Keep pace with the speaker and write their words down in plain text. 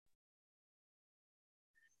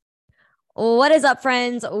What is up,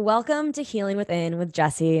 friends? Welcome to Healing Within with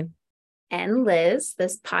Jesse. And Liz.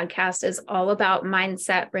 This podcast is all about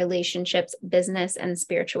mindset, relationships, business, and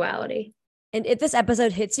spirituality. And if this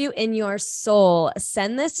episode hits you in your soul,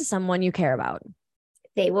 send this to someone you care about.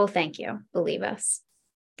 They will thank you. Believe us.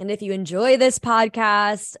 And if you enjoy this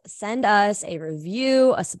podcast, send us a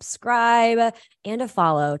review, a subscribe, and a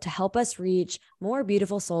follow to help us reach more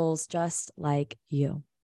beautiful souls just like you.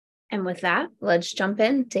 And with that, let's jump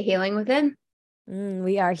into Healing Within.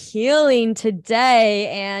 We are healing today,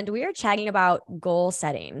 and we are chatting about goal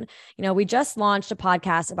setting. We just launched a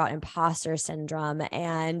podcast about imposter syndrome,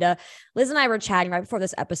 and Liz and I were chatting right before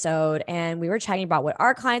this episode, and we were chatting about what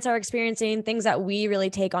our clients are experiencing, things that we really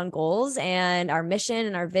take on goals and our mission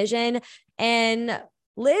and our vision. And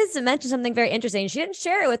Liz mentioned something very interesting. She didn't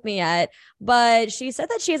share it with me yet, but she said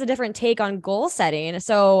that she has a different take on goal setting.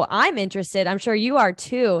 So I'm interested. I'm sure you are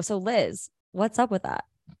too. So Liz, what's up with that?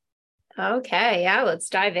 Okay, yeah, let's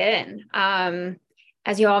dive in.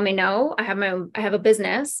 As you all may know, I have a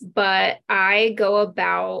business, but I go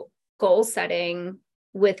about goal setting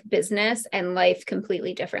with business and life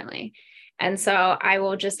completely differently. And so I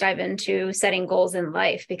will just dive into setting goals in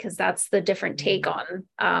life because that's the different take on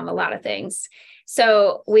a lot of things.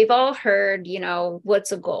 So we've all heard,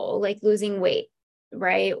 what's a goal? Like losing weight,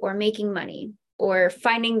 right? Or making money, or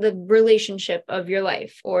finding the relationship of your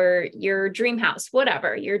life, or your dream house,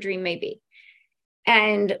 whatever your dream may be.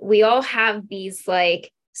 And we all have these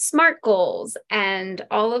like SMART goals and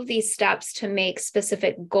all of these steps to make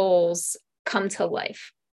specific goals come to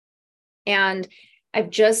life. And I've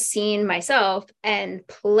just seen myself and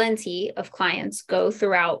plenty of clients go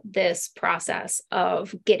throughout this process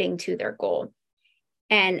of getting to their goal.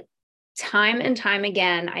 And time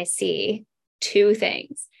again, I see two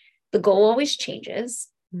things. The goal always changes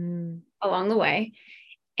along the way.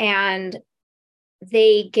 And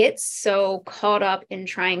they get so caught up in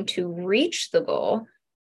trying to reach the goal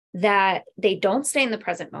that they don't stay in the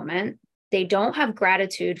present moment. They don't have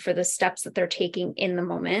gratitude for the steps that they're taking in the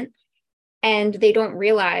moment. And they don't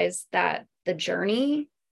realize that the journey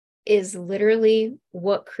is literally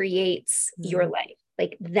what creates your life.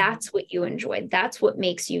 Like that's what you enjoy. That's what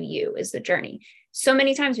makes you you, is the journey. So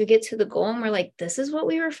many times we get to the goal and we're like, this is what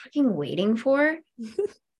we were fucking waiting for.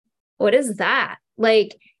 What is that?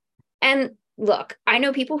 And look, I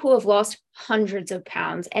know people who have lost hundreds of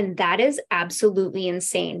pounds, and that is absolutely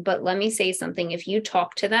insane. But let me say something. If you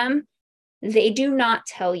talk to them, they do not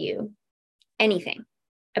tell you anything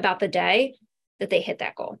about the day that they hit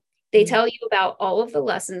that goal. They tell you about all of the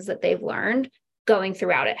lessons that they've learned going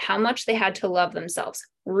throughout it, how much they had to love themselves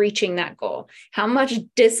reaching that goal, how much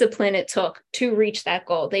discipline it took to reach that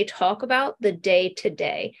goal. They talk about the day to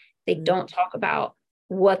day. They don't talk about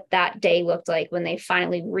what that day looked like when they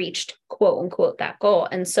finally reached, quote unquote, that goal.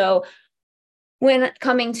 And so when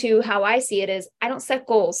coming to how I see it is, I don't set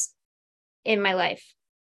goals in my life.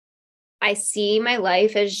 I see my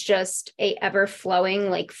life as just a ever flowing,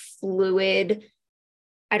 like fluid,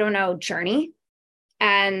 journey.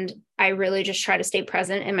 And I really just try to stay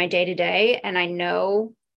present in my day to day. And I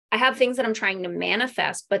know I have things that I'm trying to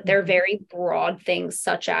manifest, but they're very broad things,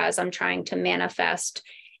 such as I'm trying to manifest,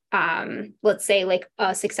 let's say like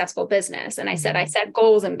a successful business. And I set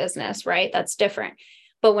goals in business, right? That's different.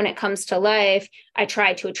 But when it comes to life, I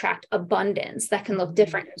try to attract abundance that can look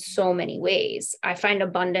different in so many ways. I find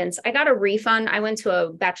abundance. I got a refund. I went to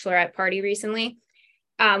a bachelorette party recently.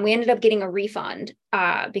 We ended up getting a refund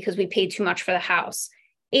because we paid too much for the house.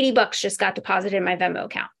 $80 just got deposited in my Venmo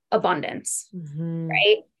account. Abundance,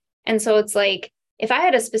 right? And so it's like, if I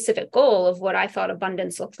had a specific goal of what I thought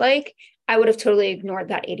abundance looked like, I would have totally ignored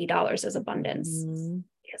that $80 as abundance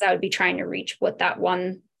because I would be trying to reach what that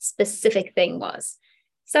one specific thing was.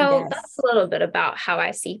 So that's a little bit about how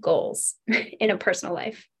I see goals in a personal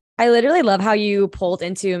life. I literally love how you pulled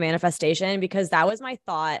into manifestation, because that was my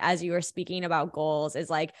thought as you were speaking about goals, is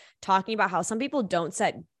like talking about how some people don't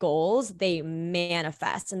set goals, they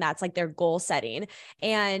manifest, and that's like their goal setting.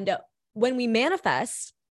 And when we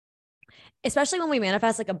manifest, especially when we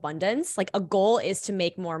manifest like abundance, like a goal is to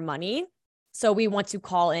make more money. So we want to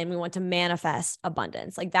call in, we want to manifest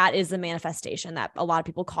abundance. Like that is the manifestation that a lot of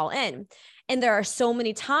people call in. And there are so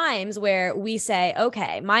many times where we say,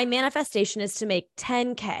 okay, my manifestation is to make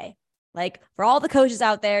 10K. Like for all the coaches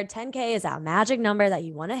out there, 10K is that magic number that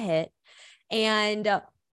you want to hit. And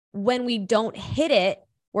when we don't hit it,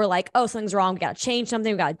 we're like, oh, something's wrong. We got to change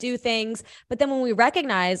something. We got to do things. But then when we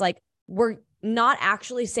recognize like we're not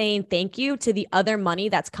actually saying thank you to the other money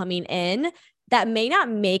that's coming in, that may not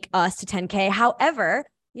make us to 10K. However,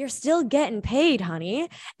 you're still getting paid, honey.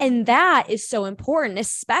 And that is so important,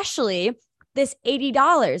 especially this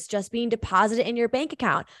 $80 just being deposited in your bank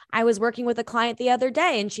account. I was working with a client the other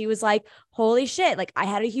day and she was like, holy shit, like I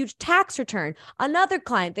had a huge tax return. Another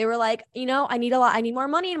client, they were like, I need more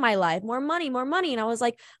money in my life, more money. And I was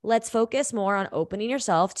like, let's focus more on opening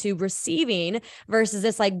yourself to receiving versus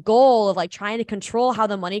this like goal of like trying to control how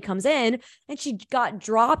the money comes in. And she got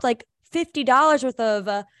dropped like $50 worth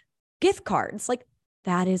of gift cards. Like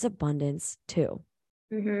that is abundance too.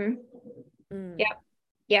 Mm-hmm. Yeah.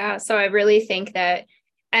 Yeah. So I really think that,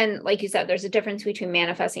 and like you said, there's a difference between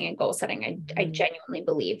manifesting and goal setting. I genuinely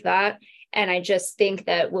believe that. And I just think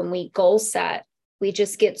that when we goal set, we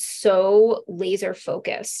just get so laser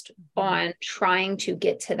focused on trying to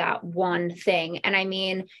get to that one thing. And I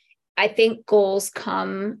mean, I think goals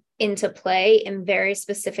come into play in very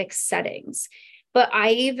specific settings. But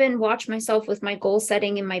I even watch myself with my goal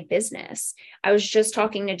setting in my business. I was just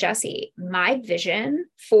talking to Jesse. My vision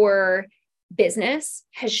for business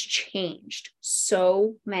has changed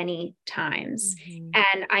so many times.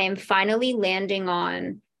 And I am finally landing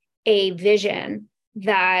on a vision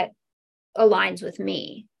that aligns with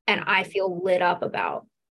me and I feel lit up about.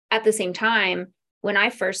 At the same time, when I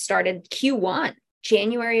first started Q1,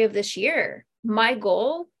 January of this year, my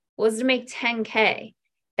goal was to make 10K.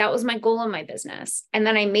 That was my goal in my business. And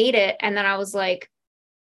then I made it. And then I was like,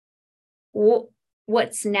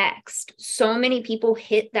 what's next? So many people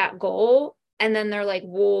hit that goal. And then they're like,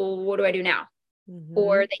 well, what do I do now?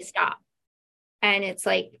 Or they stop. And it's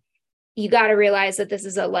like, you got to realize that this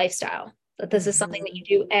is a lifestyle, that this is something that you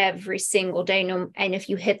do every single day. And if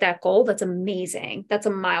you hit that goal, that's amazing. That's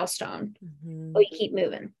a milestone. But you keep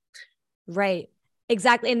moving. Right.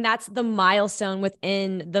 Exactly. And that's the milestone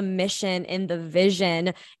within the mission and the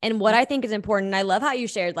vision. And what I think is important, I love how you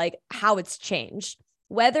shared like how it's changed,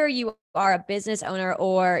 whether you are a business owner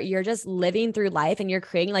or you're just living through life and you're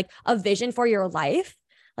creating like a vision for your life,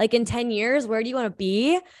 like in 10 years, where do you want to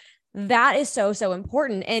be? That is so, so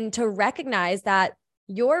important. And to recognize that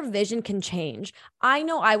your vision can change. I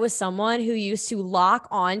know I was someone who used to lock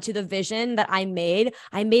on to the vision that I made.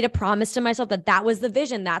 I made a promise to myself that that was the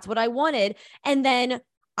vision. That's what I wanted. And then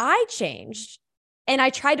I changed and I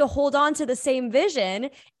tried to hold on to the same vision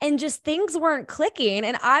and just things weren't clicking.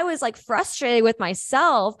 And I was like frustrated with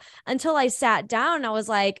myself until I sat down and I was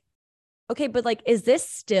like, okay, but like, is this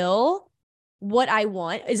still what I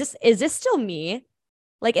want? Is this still me?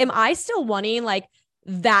 Like, am I still wanting like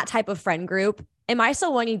that type of friend group? Am I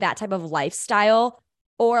still wanting that type of lifestyle?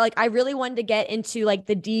 Or like, I really wanted to get into like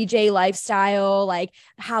the DJ lifestyle, like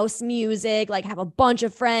house music, like have a bunch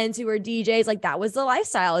of friends who were DJs. Like that was the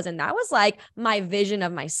lifestyles. And that was like my vision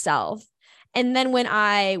of myself. And then when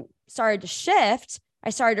I started to shift, I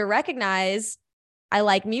started to recognize I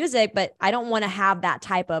like music, but I don't want to have that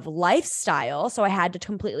type of lifestyle. So I had to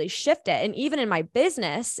completely shift it. And even in my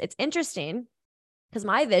business, it's interesting because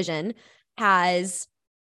my vision has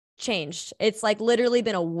changed. It's like literally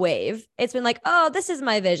been a wave. It's been like, oh, this is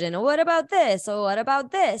my vision. What about this? Oh, what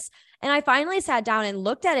about this? And I finally sat down and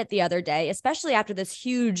looked at it the other day, especially after this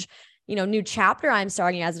huge, new chapter I'm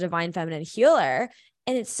starting as a divine feminine healer.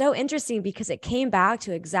 And it's so interesting because it came back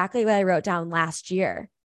to exactly what I wrote down last year,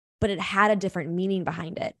 but it had a different meaning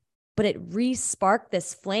behind it. But it re-sparked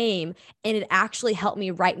this flame and it actually helped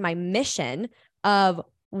me write my mission of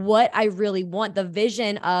what I really want, the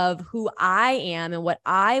vision of who I am and what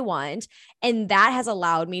I want. And that has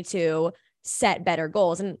allowed me to set better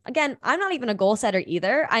goals. And again, I'm not even a goal setter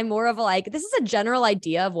either. I'm more of a like, this is a general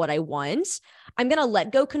idea of what I want. I'm going to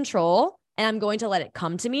let go control and I'm going to let it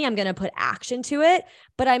come to me. I'm going to put action to it,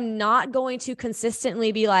 but I'm not going to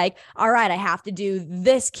consistently be like, all right, I have to do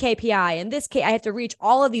this KPI and I have to reach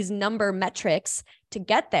all of these number metrics to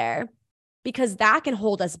get there. Because that can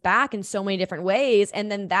hold us back in so many different ways.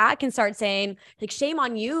 And then that can start saying like, shame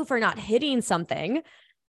on you for not hitting something.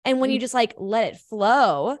 And when you just like, let it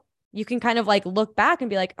flow, you can kind of like look back and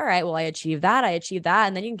be like, all right, well, I achieved that.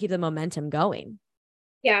 And then you can keep the momentum going.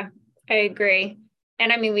 Yeah, I agree.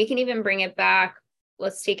 And I mean, we can even bring it back.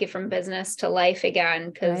 Let's take it from business to life again,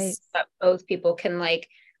 because both people can like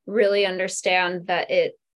really understand that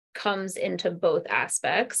it comes into both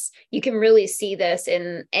aspects. You can really see this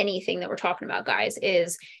in anything that we're talking about, guys,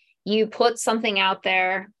 is you put something out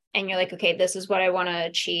there and you're like, okay, this is what I want to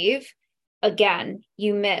achieve. Again,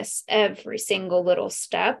 you miss every single little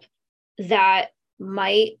step that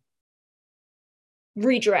might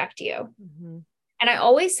redirect you. And I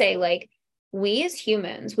always say, like, we as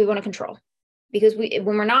humans, we want to control, because when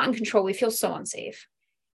we're not in control, we feel so unsafe.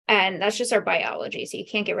 And that's just our biology. So you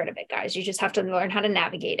can't get rid of it, guys. You just have to learn how to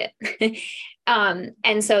navigate it.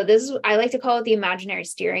 And so I like to call it the imaginary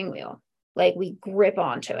steering wheel. Like we grip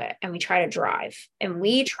onto it and we try to drive and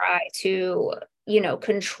we try to,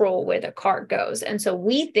 control where the car goes. And so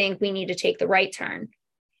we think we need to take the right turn.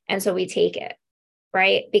 And so we take it,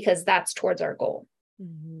 right? Because that's towards our goal.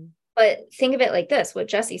 Mm-hmm. But think of it like this, what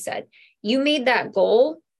Jesse said, you made that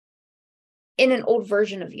goal in an old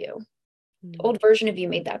version of you. The old version of you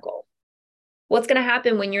made that goal. What's going to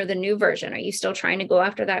happen when you're the new version? Are you still trying to go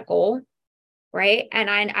after that goal? Right. And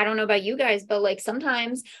I don't know about you guys, but like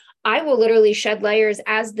sometimes I will literally shed layers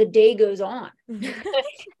as the day goes on.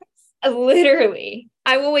 Literally,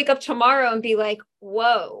 I will wake up tomorrow and be like,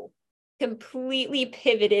 whoa, completely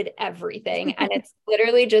pivoted everything. And it's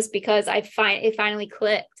literally just because it finally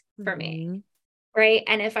clicked for me. Right.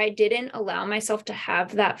 And if I didn't allow myself to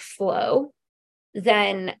have that flow,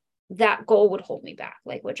 then that goal would hold me back.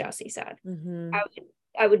 Like what Jesse said,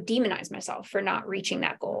 I would demonize myself for not reaching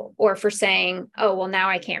that goal, or for saying, oh, well, now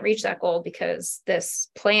I can't reach that goal because this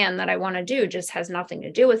plan that I want to do just has nothing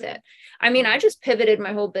to do with it. I mean, I just pivoted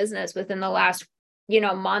my whole business within the last,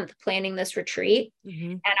 month planning this retreat.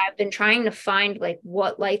 And I've been trying to find like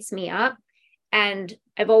what lights me up. And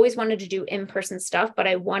I've always wanted to do in-person stuff, but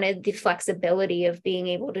I wanted the flexibility of being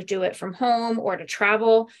able to do it from home or to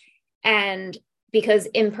travel. And because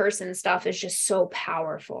in-person stuff is just so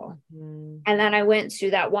powerful. And then I went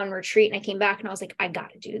to that one retreat and I came back and I was like, I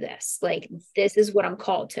got to do this. Like, this is what I'm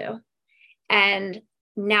called to. And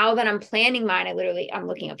now that I'm planning mine, I'm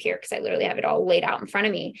looking up here because I literally have it all laid out in front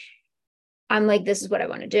of me. I'm like, this is what I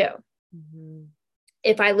want to do.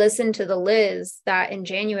 If I listen to the Liz that in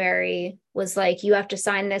January was like, you have to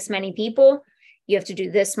sign this many people, you have to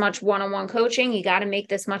do this much one-on-one coaching, you got to make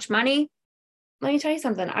this much money. Let me tell you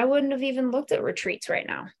something. I wouldn't have even looked at retreats right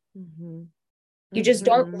now. You just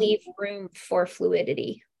don't leave room for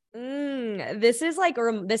fluidity. This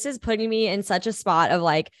is putting me in such a spot of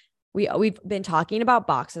like, we've been talking about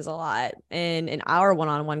boxes a lot in our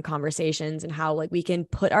one-on-one conversations, and how like we can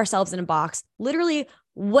put ourselves in a box, literally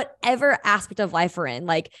whatever aspect of life we're in.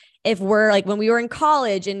 Like if we're like when we were in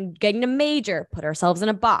college and getting a major, put ourselves in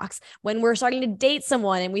a box. When we're starting to date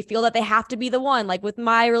someone and we feel that they have to be the one, like with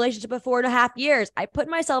my relationship of 4.5 years, I put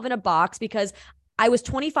myself in a box because I was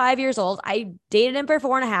 25 years old. I dated him for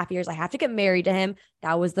 4.5 years. I have to get married to him.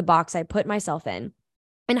 That was the box I put myself in.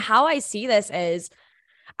 And how I see this is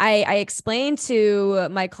I explain to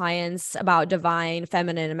my clients about divine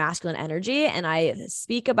feminine and masculine energy. And I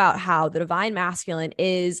speak about how the divine masculine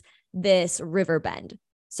is this river bend.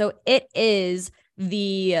 So it is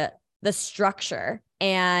the structure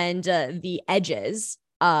and the edges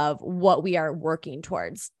of what we are working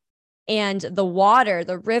towards. And the water,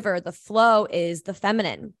 the river, the flow is the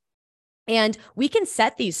feminine. And we can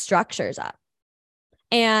set these structures up.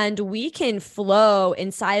 And we can flow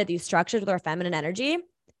inside of these structures with our feminine energy.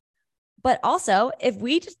 But also, if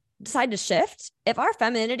we just decide to shift, if our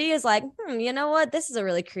femininity is like, you know what, this is a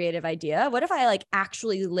really creative idea. What if I like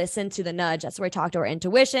actually listen to the nudge? That's where we talk to our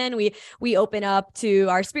intuition. We open up to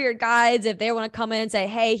our spirit guides. If they want to come in and say,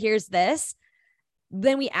 hey, here's this,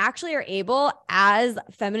 then we actually are able, as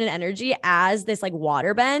feminine energy, as this like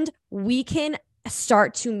water bend, we can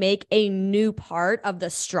start to make a new part of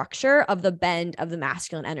the structure of the bend of the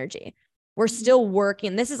masculine energy. We're still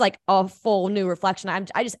working. This is like a full new reflection.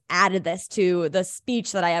 I just added this to the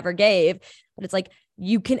speech that I ever gave, but it's like,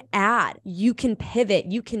 you can add, you can pivot,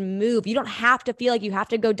 you can move. You don't have to feel like you have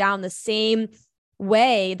to go down the same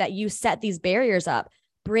way that you set these barriers up.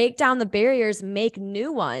 Break down the barriers, make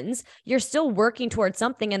new ones. You're still working towards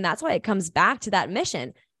something. And that's why it comes back to that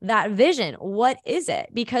mission, that vision. What is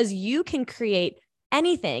it? Because you can create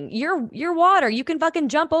anything. You're water. You can fucking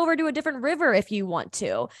jump over to a different river if you want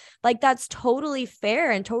to. Like, that's totally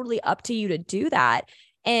fair and totally up to you to do that.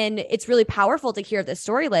 And it's really powerful to hear this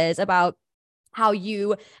story, Liz, about how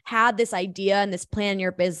you had this idea and this plan in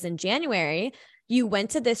your business in January. You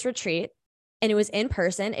went to this retreat and it was in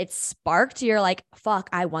person. It sparked. You're like, fuck,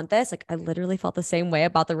 I want this. Like, I literally felt the same way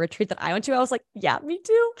about the retreat that I went to. I was like, yeah, me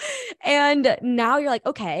too. And now you're like,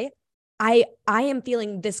 okay, I am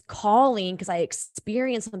feeling this calling because I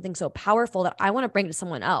experienced something so powerful that I want to bring to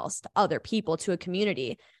someone else, to other people, to a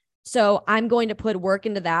community. So I'm going to put work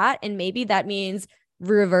into that. And maybe that means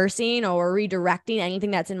reversing or redirecting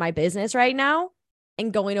anything that's in my business right now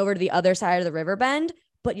and going over to the other side of the river bend,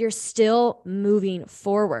 but you're still moving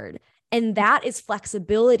forward. And that is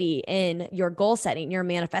flexibility in your goal setting, your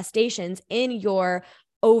manifestations, in your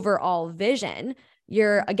overall vision.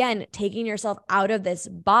 You're, again, taking yourself out of this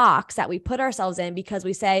box that we put ourselves in because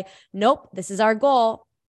we say, nope, this is our goal.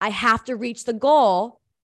 I have to reach the goal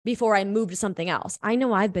before I move to something else. I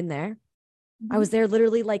know I've been there. I was there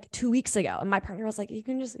literally like 2 weeks ago. And my partner was like, you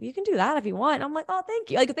can do that if you want. And I'm like, oh,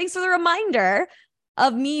 thank you. Like, thanks for the reminder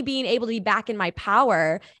of me being able to be back in my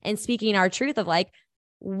power and speaking our truth of like,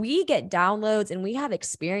 we get downloads and we have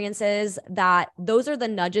experiences that those are the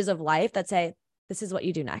nudges of life that say, this is what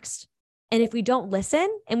you do next. And if we don't listen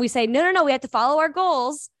and we say, no, we have to follow our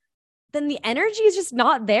goals, then the energy is just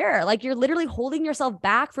not there. Like you're literally holding yourself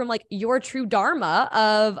back from like your true dharma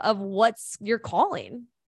of what's your calling.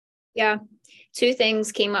 Yeah. Two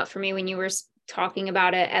things came up for me when you were talking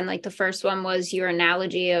about it. And like the first one was your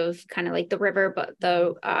analogy of kind of like the river, but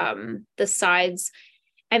the sides.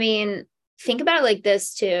 I mean, think about it like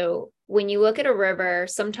this too. When you look at a river,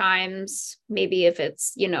 sometimes maybe if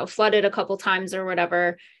it's, flooded a couple times or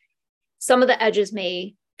whatever, some of the edges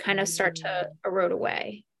may kind of start to erode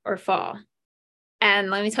away or fall. And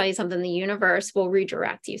let me tell you something, the universe will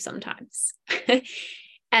redirect you sometimes.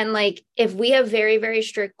 And like, if we have very, very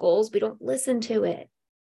strict goals, we don't listen to it.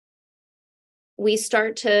 We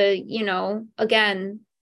start to, again,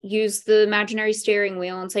 use the imaginary steering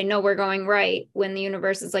wheel and say, no, we're going right. When the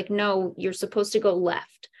universe is like, no, you're supposed to go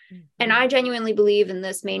left. Mm-hmm. And I genuinely believe, and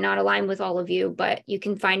this may not align with all of you, but you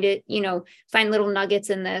can find it, find little nuggets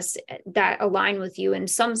in this that align with you in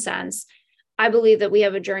some sense. I believe that we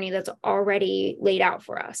have a journey that's already laid out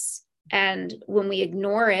for us. And when we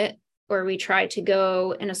ignore it, or we try to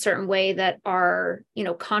go in a certain way that our,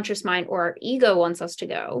 conscious mind or our ego wants us to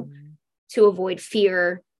go, to avoid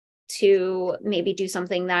fear, to maybe do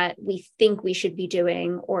something that we think we should be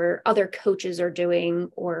doing or other coaches are doing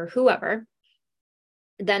or whoever,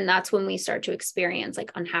 then that's when we start to experience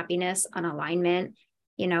like unhappiness, unalignment,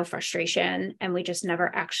 frustration, and we just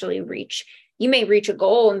never actually reach. You may reach a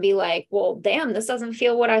goal and be like, well, damn, this doesn't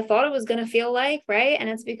feel what I thought it was going to feel like, right? And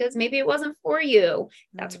it's because maybe it wasn't for you.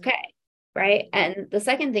 That's okay. Right. And the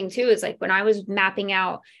second thing too, is like when I was mapping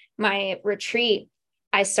out my retreat,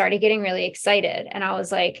 I started getting really excited and I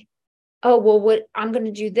was like, oh, well, what I'm going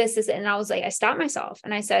to do this is, and I was like, I stopped myself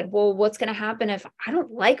and I said, well, what's going to happen if I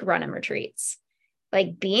don't like running retreats?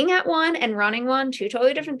 Like being at one and running one, two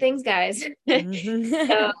totally different things, guys.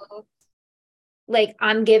 So like,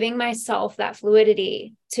 I'm giving myself that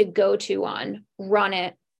fluidity to go to one, run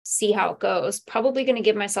it, see how it goes. Probably going to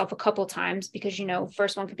give myself a couple times because,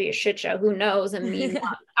 first one could be a shit show. Who knows? I mean,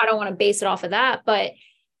 I don't want to base it off of that, but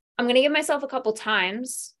I'm going to give myself a couple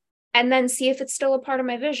times and then see if it's still a part of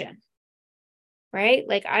my vision, right?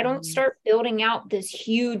 Like I don't start building out this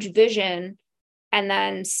huge vision and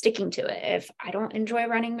then sticking to it. If I don't enjoy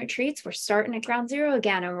running retreats, we're starting at ground zero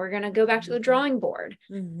again, and we're going to go back to the drawing board.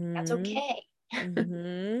 That's okay.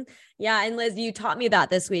 Yeah. And Liz, you taught me that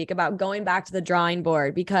this week about going back to the drawing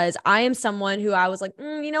board, because I am someone who I was like,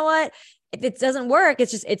 you know what? If it doesn't work,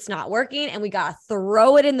 it's not working and we got to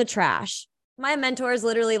throw it in the trash. My mentors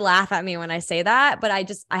literally laugh at me when I say that, but I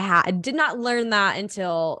did not learn that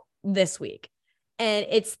until this week. And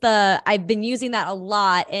I've been using that a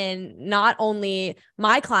lot in not only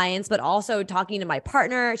my clients, but also talking to my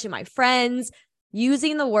partner, to my friends,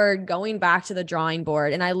 using the word going back to the drawing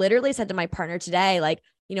board. And I literally said to my partner today, like,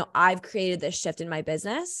 I've created this shift in my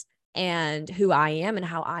business and who I am and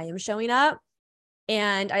how I am showing up.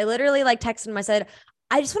 And I literally like texted him. I said,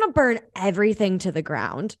 I just want to burn everything to the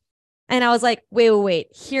ground. And I was like,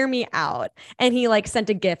 wait, hear me out. And he like sent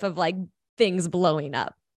a gif of like things blowing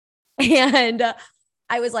up. And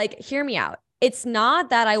I was like, hear me out. It's not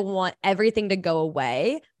that I want everything to go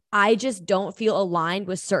away. I just don't feel aligned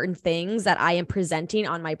with certain things that I am presenting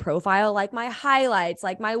on my profile, like my highlights,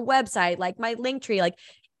 like my website, like my link tree. Like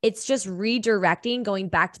it's just redirecting, going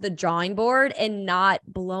back to the drawing board and not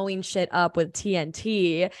blowing shit up with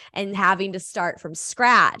TNT and having to start from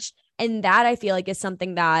scratch. And that I feel like is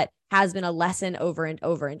something that has been a lesson over and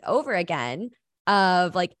over and over again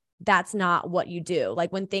of like, that's not what you do.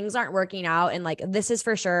 Like when things aren't working out, and like, this is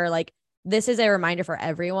for sure, like, this is a reminder for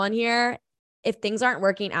everyone here. If things aren't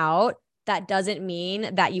working out, that doesn't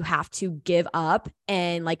mean that you have to give up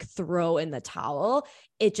and like throw in the towel.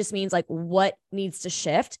 It just means like what needs to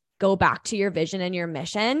shift, go back to your vision and your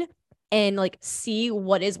mission and like see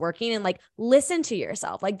what is working and like listen to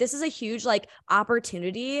yourself. Like this is a huge like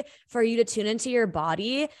opportunity for you to tune into your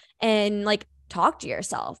body and like talk to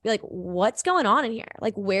yourself. Be like, what's going on in here?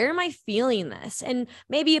 Like, where am I feeling this? And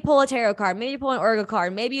maybe you pull a tarot card, maybe you pull an oracle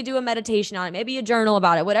card, maybe you do a meditation on it, maybe you journal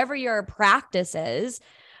about it, whatever your practice is.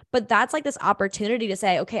 But that's like this opportunity to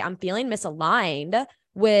say, okay, I'm feeling misaligned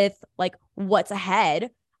with like what's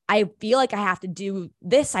ahead. I feel like I have to do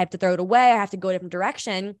this. I have to throw it away. I have to go a different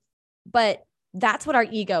direction. But that's what our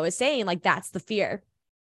ego is saying. Like, that's the fear.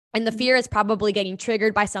 And the fear is probably getting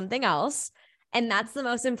triggered by something else. And that's the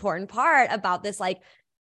most important part about this, like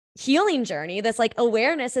healing journey, this like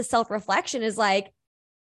awareness, this self-reflection is like,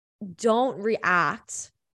 don't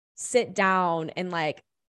react, sit down and like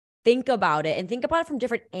think about it and think about it from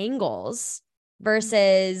different angles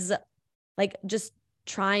versus like just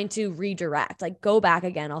trying to redirect, like go back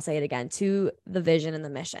again. I'll say it again, to the vision and the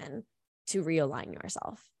mission to realign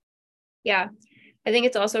yourself. Yeah. I think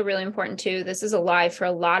it's also really important too. This is a lie for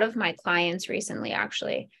a lot of my clients recently,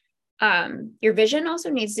 actually. Your vision also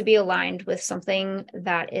needs to be aligned with something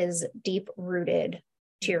that is deep rooted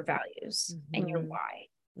to your values and your why,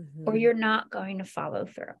 or you're not going to follow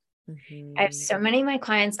through. I have so many of my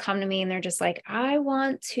clients come to me and they're just like, I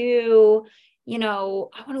want to, I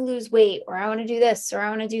want to lose weight, or I want to do this, or I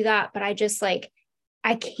want to do that. But I just like,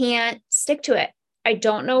 I can't stick to it. I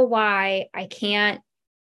don't know why I can't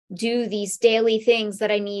do these daily things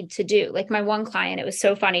that I need to do. Like my one client, it was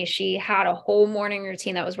so funny. She had a whole morning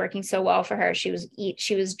routine that was working so well for her. She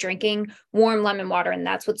was drinking warm lemon water, and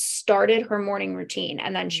that's what started her morning routine.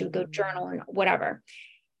 And then she would go journal and whatever.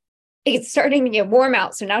 It's starting to get warm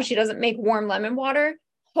out. So now she doesn't make warm lemon water.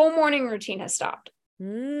 Whole morning routine has stopped.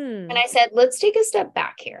 And I said, let's take a step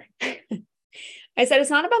back here. I said, it's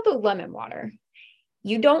not about the lemon water.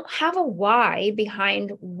 You don't have a why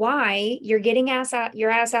behind why you're getting your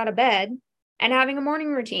ass out of bed and having a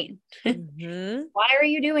morning routine. Why are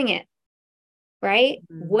you doing it? Right?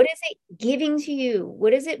 What is it giving to you?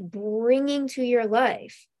 What is it bringing to your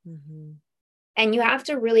life? And you have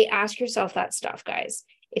to really ask yourself that stuff, guys.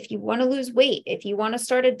 If you want to lose weight, if you want to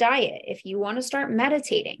start a diet, if you want to start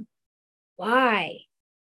meditating, why?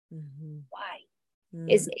 Why?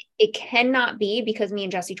 It cannot be because me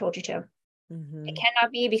and Jesse told you to. It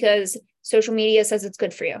cannot be because social media says it's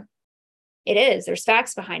good for you. It is. There's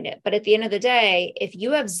facts behind it. But at the end of the day, if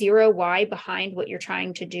you have zero why behind what you're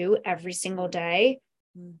trying to do every single day,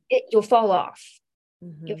 you'll fall off.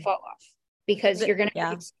 You'll fall off because you're going to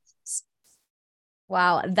have excuses.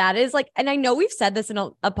 Wow. That is like, and I know we've said this in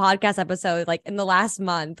a podcast episode, like in the last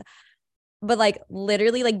month, but like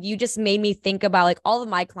literally, like you just made me think about like all of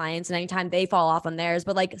my clients and anytime they fall off on theirs,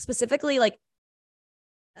 but like specifically like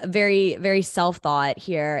very, very self-thought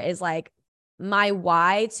here is like my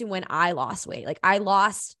why to when I lost weight. Like I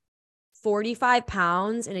lost 45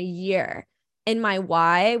 pounds in a year. And my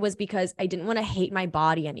why was because I didn't want to hate my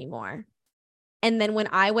body anymore. And then when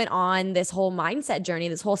I went on this whole mindset journey,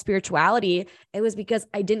 this whole spirituality, it was because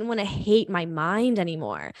I didn't want to hate my mind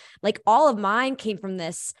anymore. Like all of mine came from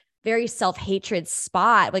this very self-hatred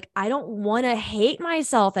spot. Like I don't want to hate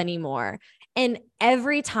myself anymore. And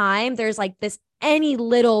every time there's like this, any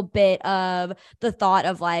little bit of the thought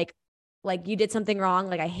of like you did something wrong,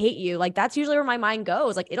 like I hate you, like that's usually where my mind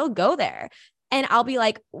goes. Like it'll go there. And I'll be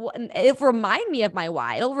like, it'll remind me of my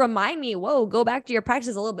why. It'll remind me, whoa, go back to your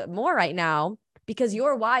practice a little bit more right now, because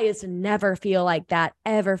your why is to never feel like that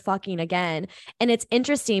ever fucking again. And it's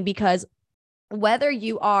interesting because whether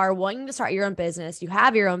you are wanting to start your own business, you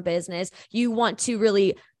have your own business, you want to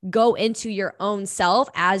really go into your own self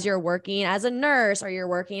as you're working as a nurse or you're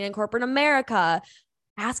working in corporate America,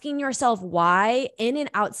 asking yourself why in and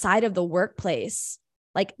outside of the workplace,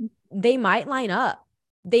 like they might line up.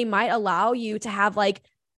 They might allow you to have like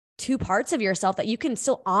two parts of yourself that you can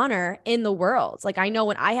still honor in the world. Like I know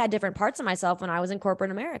when I had different parts of myself when I was in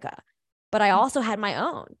corporate America, but I also had my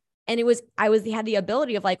own. And had the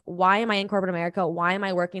ability of like, why am I in corporate America? Why am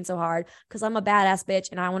I working so hard? Because I'm a badass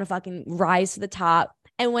bitch and I want to fucking rise to the top.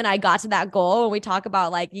 And when I got to that goal, when we talk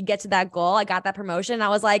about like, you get to that goal, I got that promotion. I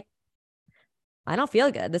was like, I don't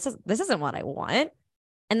feel good. This isn't what I want.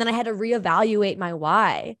 And then I had to reevaluate my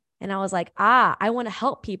why. And I was like, I want to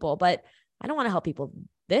help people, but I don't want to help people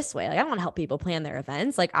this way. Like, I don't want to help people plan their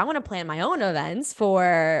events. Like, I want to plan my own events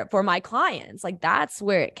for my clients. Like, that's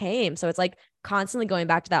where it came. So it's like constantly going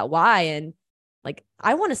back to that why. And like,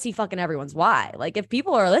 I want to see fucking everyone's why. Like, if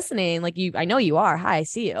people are listening, like I know you are. Hi, I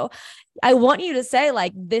see you. I want you to say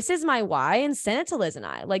like, this is my why, and send it to Liz and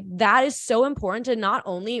I. Like, that is so important to not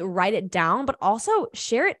only write it down, but also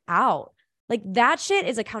share it out. Like that shit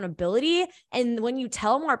is accountability. And when you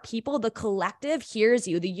tell more people, the collective hears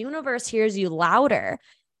you, the universe hears you louder,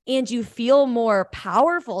 and you feel more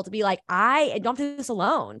powerful to be like, I don't do this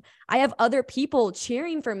alone. I have other people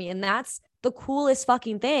cheering for me. And that's the coolest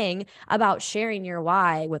fucking thing about sharing your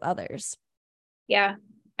why with others. Yeah,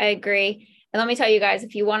 I agree. And let me tell you guys,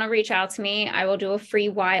 if you want to reach out to me, I will do a free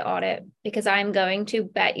why audit, because I'm going to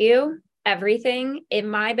bet you everything in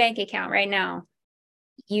my bank account right now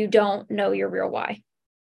you don't know your real why.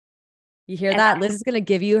 You hear that? Liz is going to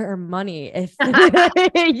give you her money if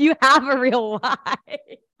you have a real why.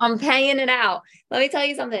 I'm paying it out. Let me tell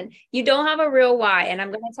you something. You don't have a real why. And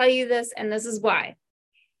I'm going to tell you this, and this is why.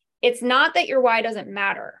 It's not that your why doesn't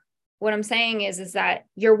matter. what I'm saying is that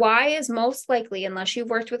your why is most likely, unless you've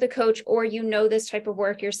worked with a coach or you know this type of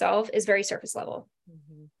work yourself, is very surface level.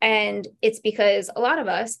 Mm-hmm. And it's because a lot of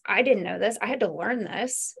us, I didn't know this, I had to learn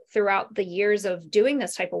this throughout the years of doing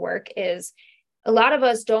this type of work, is a lot of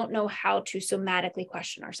us don't know how to somatically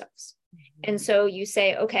question ourselves. Mm-hmm. And so you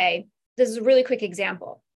say, okay, this is a really quick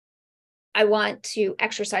example. I want to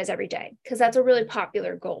exercise every day because that's a really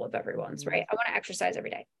popular goal of everyone's, right? I want to exercise every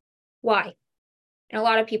day. Why? And a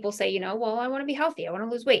lot of people say, well, I want to be healthy. I want to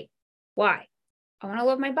lose weight. Why? I want to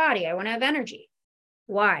love my body. I want to have energy.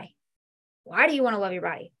 Why? Why do you want to love your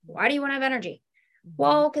body? Why do you want to have energy?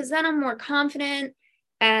 Well, because then I'm more confident.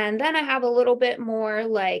 And then I have a little bit more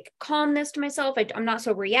like calmness to myself. I'm not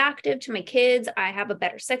so reactive to my kids. I have a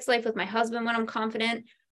better sex life with my husband when I'm confident.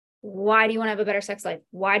 Why do you want to have a better sex life?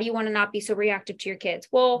 Why do you want to not be so reactive to your kids?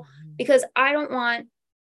 Well, because I don't want,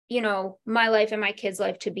 my life and my kids'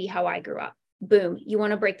 life to be how I grew up. Boom. You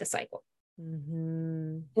want to break the cycle.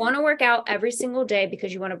 Mm-hmm. Want to work out every single day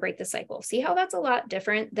because you want to break the cycle. See how that's a lot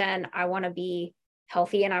different than I want to be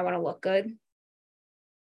healthy and I want to look good.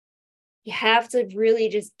 You have to really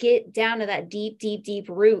just get down to that deep, deep, deep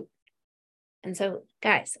root. And so,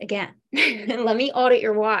 guys, again, let me audit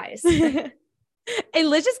your whys. And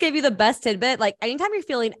Liz just gave you the best tidbit. Like anytime you're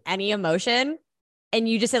feeling any emotion and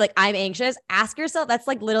you just say like, I'm anxious, ask yourself, that's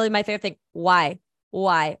like literally my favorite thing. Why?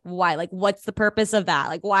 Like, what's the purpose of that?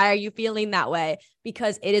 Like, why are you feeling that way?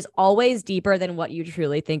 Because it is always deeper than what you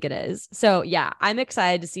truly think it is. So yeah, I'm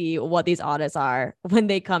excited to see what these audits are when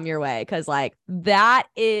they come your way. Cause like that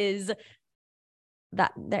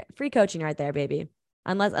free coaching right there, baby.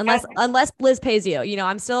 Unless Liz pays you,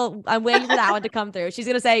 I'm waiting for that one to come through. She's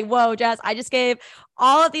going to say, whoa, Jess, I just gave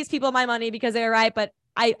all of these people my money because they were right. But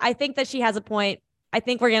I think that she has a point. I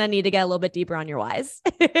think we're going to need to get a little bit deeper on your whys.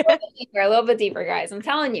 a little bit deeper, guys. I'm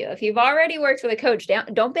telling you, if you've already worked with a coach,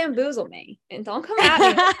 don't bamboozle me and don't come at me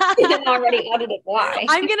with an already audited why.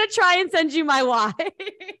 I'm going to try and send you my why.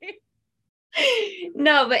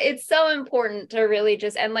 No, but it's so important to really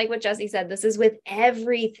just, and like what Jessie said, this is with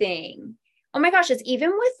everything. Oh my gosh, it's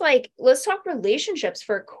even with like, let's talk relationships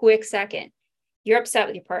for a quick second. You're upset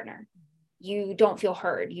with your partner. You don't feel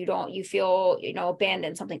heard. You feel,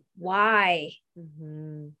 abandoned, something. Why?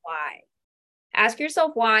 Mm-hmm. Why? Ask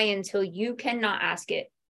yourself why until you cannot ask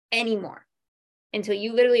it anymore, until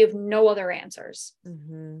you literally have no other answers,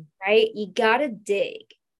 right? You got to dig.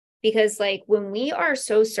 Because like when we are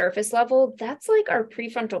so surface level, that's like our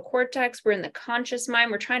prefrontal cortex. We're in the conscious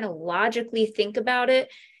mind. We're trying to logically think about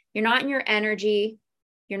it. You're not in your energy.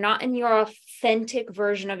 You're not in your authentic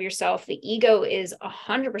version of yourself. The ego is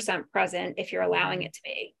 100% present if you're allowing it to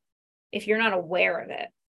be, if you're not aware of it,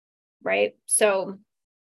 right? So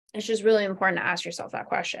it's just really important to ask yourself that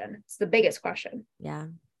question. It's the biggest question. Yeah.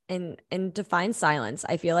 And to find silence.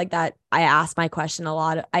 I feel like that I asked my question a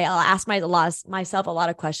lot. I asked myself a lot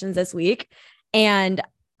of questions this week, and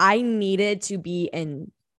I needed to be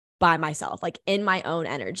by myself, like in my own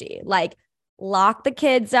energy, like lock the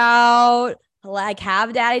kids out, like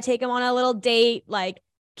have daddy take them on a little date, like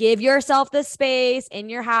give yourself the space in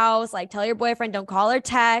your house, like tell your boyfriend, don't call or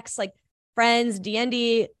text, like friends,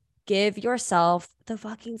 D&D, give yourself the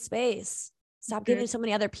fucking space. Stop giving so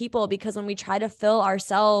many other people, because when we try to fill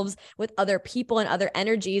ourselves with other people and other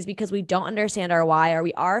energies because we don't understand our why, or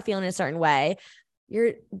we are feeling a certain way,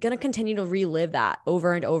 you're going to continue to relive that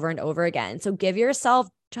over and over and over again. So give yourself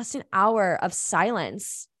just an hour of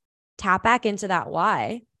silence, tap back into that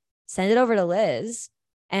why, send it over to Liz,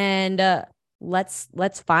 and let's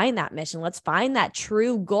find that mission. Let's find that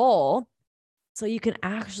true goal so you can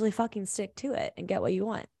actually fucking stick to it and get what you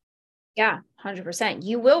want. Yeah, 100%.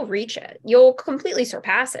 You will reach it. You'll completely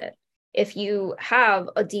surpass it if you have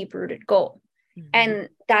a deep rooted goal. Mm-hmm. And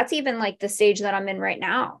that's even like the stage that I'm in right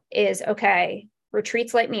now is, okay,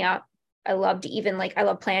 retreats light me up. I love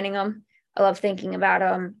planning them. I love thinking about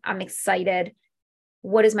them. I'm excited.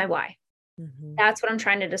 What is my why? Mm-hmm. That's what I'm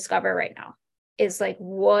trying to discover right now, is like,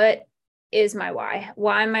 what is my why?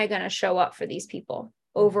 Why am I going to show up for these people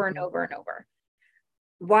over and over and over?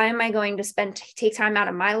 Why am I going to take time out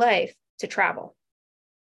of my life to travel,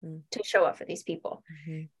 to show up for these people?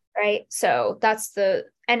 Mm-hmm. Right. So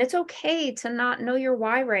and it's okay to not know your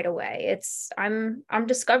why right away. I'm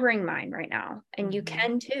discovering mine right now, and you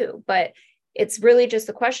can too, but it's really just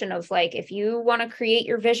the question of like, if you want to create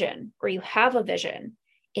your vision, or you have a vision,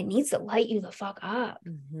 it needs to light you the fuck up.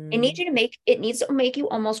 Mm-hmm. It needs to make you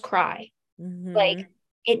almost cry. Mm-hmm. Like,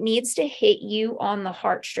 it needs to hit you on the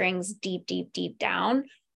heartstrings deep, deep, deep down,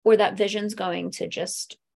 or that vision's going to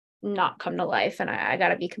just not come to life. And I got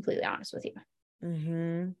to be completely honest with you.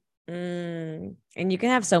 Mm-hmm. And you can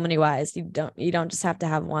have so many whys. You don't just have to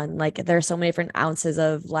have one. Like there are so many different ounces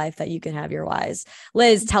of life that you can have your whys.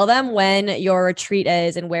 Liz, tell them when your retreat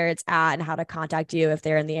is and where it's at and how to contact you if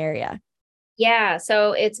they're in the area. Yeah,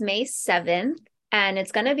 so it's May 7th and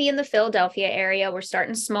it's going to be in the Philadelphia area. We're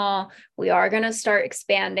starting small. We are going to start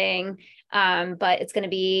expanding, but it's going to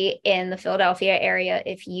be in the Philadelphia area.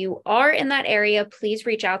 If you are in that area, please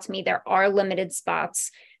reach out to me. There are limited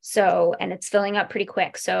spots. So, and it's filling up pretty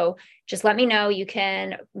quick. So just let me know. You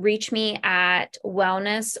can reach me at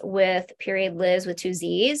wellness with period Liz with two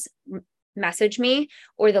Z's, message me,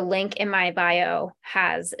 or the link in my bio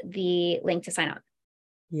has the link to sign up.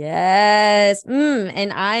 Yes.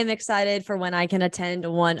 And I'm excited for when I can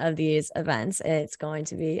attend one of these events. It's going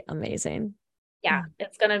to be amazing. Yeah,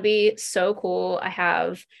 it's going to be so cool. I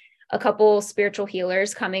have a couple spiritual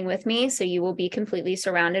healers coming with me. So you will be completely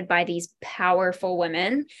surrounded by these powerful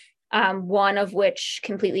women, one of which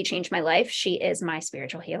completely changed my life. She is my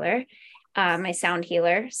spiritual healer, my sound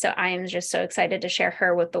healer. So I am just so excited to share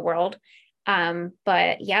her with the world.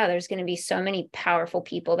 But yeah, there's going to be so many powerful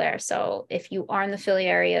people there. So if you are in the Philly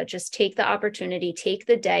area, just take the opportunity, take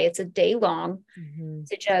the day. It's a day long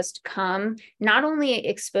to just come, not only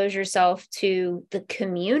expose yourself to the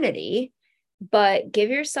community, but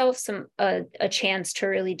give yourself a chance to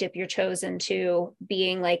really dip your toes into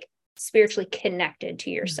being like spiritually connected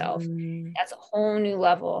to yourself. That's a whole new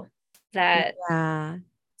level that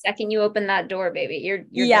second you open that door, baby, you're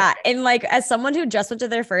yeah. different. And like, as someone who just went to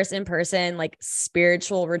their first in-person, like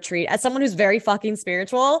spiritual retreat, as someone who's very fucking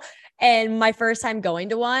spiritual and my first time going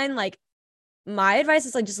to one, like my advice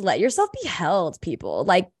is like, just let yourself be held, people.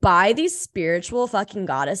 Like by these spiritual fucking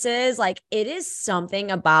goddesses, like it is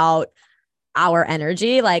something about our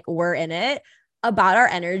energy, like we're in it, about our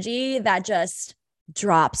energy that just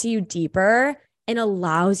drops you deeper and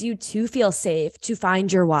allows you to feel safe, to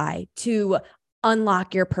find your why, to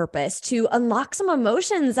unlock your purpose, to unlock some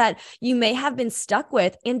emotions that you may have been stuck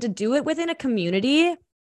with, and to do it within a community.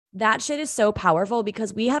 That shit is so powerful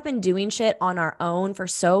because we have been doing shit on our own for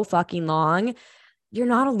so fucking long. You're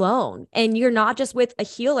not alone. And you're not just with a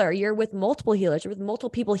healer, you're with multiple healers, you're with multiple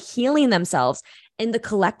people healing themselves. And the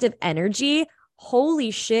collective energy, holy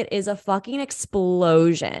shit, is a fucking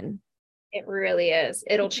explosion. It really is.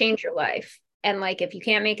 It'll change your life. And like, if you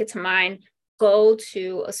can't make it to mine, go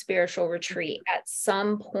to a spiritual retreat at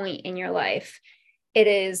some point in your life. It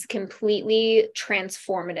is completely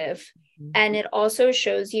transformative. And it also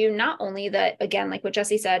shows you not only that, again, like what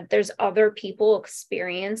Jesse said, there's other people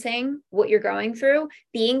experiencing what you're going through.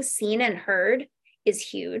 Being seen and heard is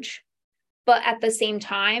huge. But at the same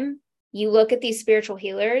time, you look at these spiritual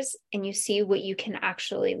healers and you see what you can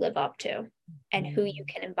actually live up to and who you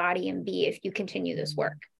can embody and be if you continue this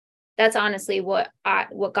work. That's honestly what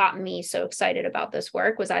got me so excited about this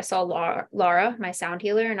work was I saw Laura, my sound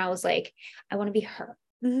healer, and I was like, I want to be her.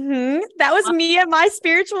 That was me at my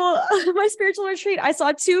spiritual retreat. I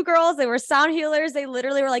saw two girls. They were sound healers. They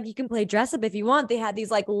literally were like, you can play dress up if you want. They had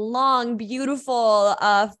these like long, beautiful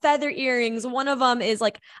feather earrings. One of them is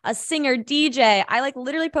like a singer DJ. I like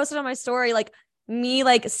literally posted on my story like me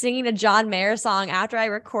like singing a John Mayer song after I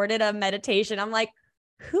recorded a meditation. I'm like,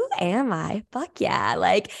 who am I? Fuck yeah.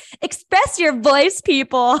 Like express your voice,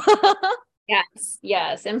 people.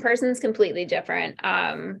 Yes. In person's completely different.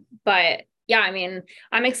 But yeah, I mean,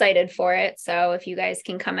 I'm excited for it. So if you guys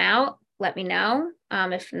can come out, let me know.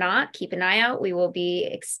 If not, keep an eye out. We will be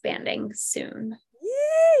expanding soon.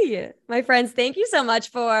 Yay! My friends, thank you so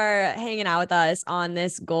much for hanging out with us on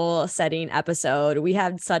this goal setting episode. We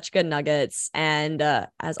had such good nuggets. And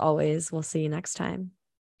as always, we'll see you next time.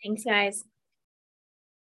 Thanks, guys.